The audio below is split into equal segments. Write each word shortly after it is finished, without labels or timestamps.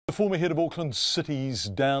The former head of Auckland City's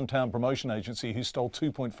downtown promotion agency, who stole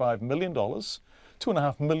 $2.5 million,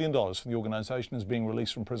 $2.5 million from the organisation, is being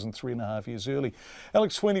released from prison 3.5 years early.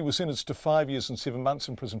 Alex Swney was sentenced to 5 years and 7 months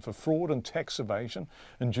in prison for fraud and tax evasion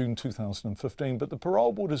in June 2015. But the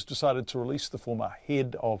parole board has decided to release the former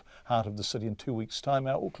head of Heart of the City in 2 weeks' time.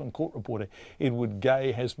 Our Auckland court reporter Edward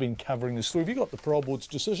Gay has been covering this story. Have you got the parole board's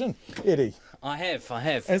decision, Eddie? I have.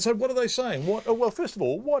 And so what are they saying? Well, first of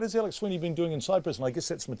all, what has Alex Swney been doing inside prison? I guess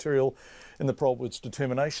that's material in the parole board's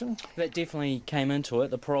determination. That definitely came into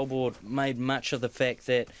it. The parole board made much of the fact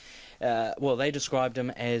that, they described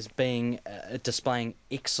him as being displaying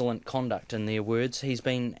excellent conduct, in their words. He's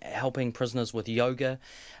been helping prisoners with yoga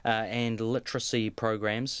and literacy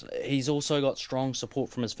programs. He's also got strong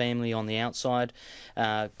support from his family on the outside,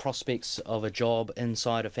 prospects of a job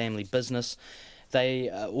inside a family business. They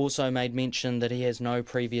also made mention that he has no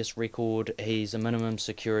previous record. He's a minimum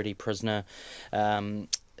security prisoner.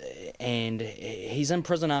 And he's in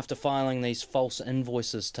prison after filing these false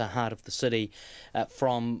invoices to Heart of the City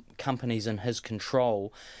from companies in his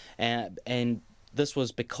control. And this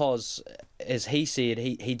was because, as he said,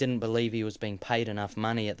 he didn't believe he was being paid enough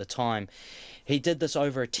money at the time. He did this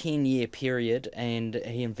over a 10-year period, and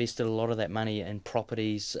he invested a lot of that money in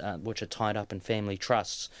properties which are tied up in family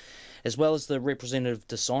trusts. As well as the representative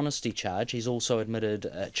dishonesty charge, he's also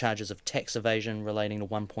admitted charges of tax evasion relating to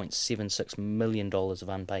 $1.76 million of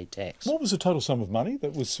unpaid tax. What was the total sum of money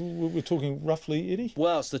that we're talking roughly, Eddie?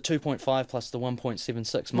 Well, it's the 2.5 plus the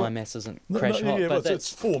 1.76. My maths isn't crash hot, yeah, but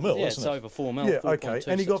it's 4 mil, yeah, isn't it? it's over 4 mil. Yeah, okay.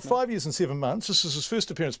 And he got 5 mil. years and 7 months. This is his first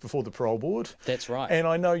appearance before the parole board. That's right. And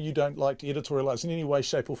I know you don't like to editorialise in any way,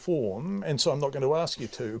 shape or form, and so I'm not going to ask you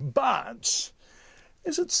to, but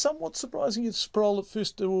is it somewhat surprising it's parole at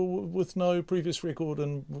first with no previous record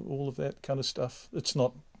and all of that kind of stuff? It's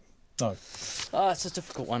not. No. It's a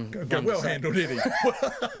difficult one. Well handled, Eddie.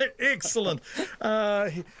 Excellent.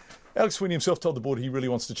 Alex Swney himself told the board he really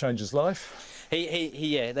wants to change his life.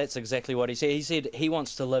 Yeah, that's exactly what he said. He said he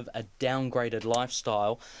wants to live a downgraded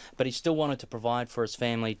lifestyle, but he still wanted to provide for his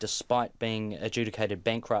family despite being adjudicated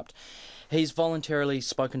bankrupt. He's voluntarily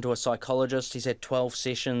spoken to a psychologist. He's had 12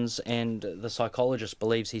 sessions, and the psychologist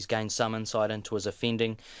believes he's gained some insight into his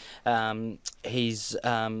offending. He's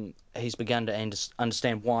begun to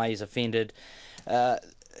understand why he's offended.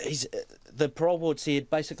 The parole board said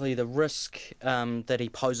basically the risk that he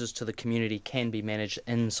poses to the community can be managed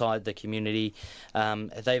inside the community.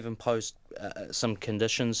 They've imposed some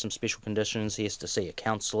conditions, some special conditions. He has to see a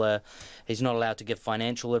counsellor. He's not allowed to give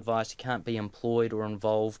financial advice. He can't be employed or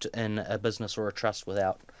involved in a business or a trust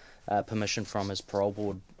without permission from his parole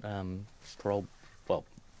board parole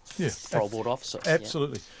board officer.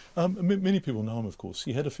 Absolutely. Yeah. Many people know him, of course.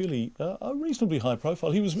 He had a reasonably high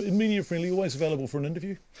profile. He was media friendly, always available for an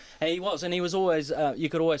interview. He was, and he was always, you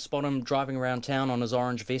could always spot him driving around town on his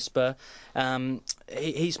orange Vespa.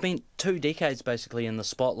 He spent 2 decades basically in the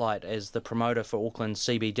spotlight as the promoter for Auckland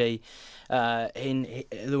CBD. And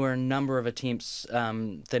there were a number of attempts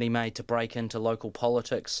that he made to break into local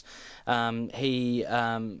politics. He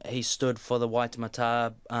stood for the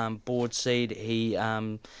Waitemata board seat.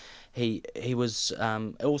 He was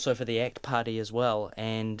also for the ACT Party as well,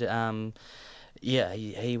 and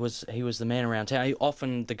he was the man around town. He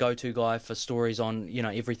often the go-to guy for stories on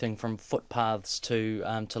everything from footpaths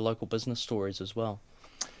to local business stories as well.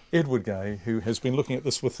 Edward Gay, who has been looking at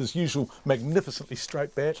this with his usual magnificently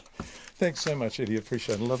straight bat. Thanks so much, Eddie.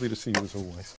 Appreciate it. Lovely to see you as always.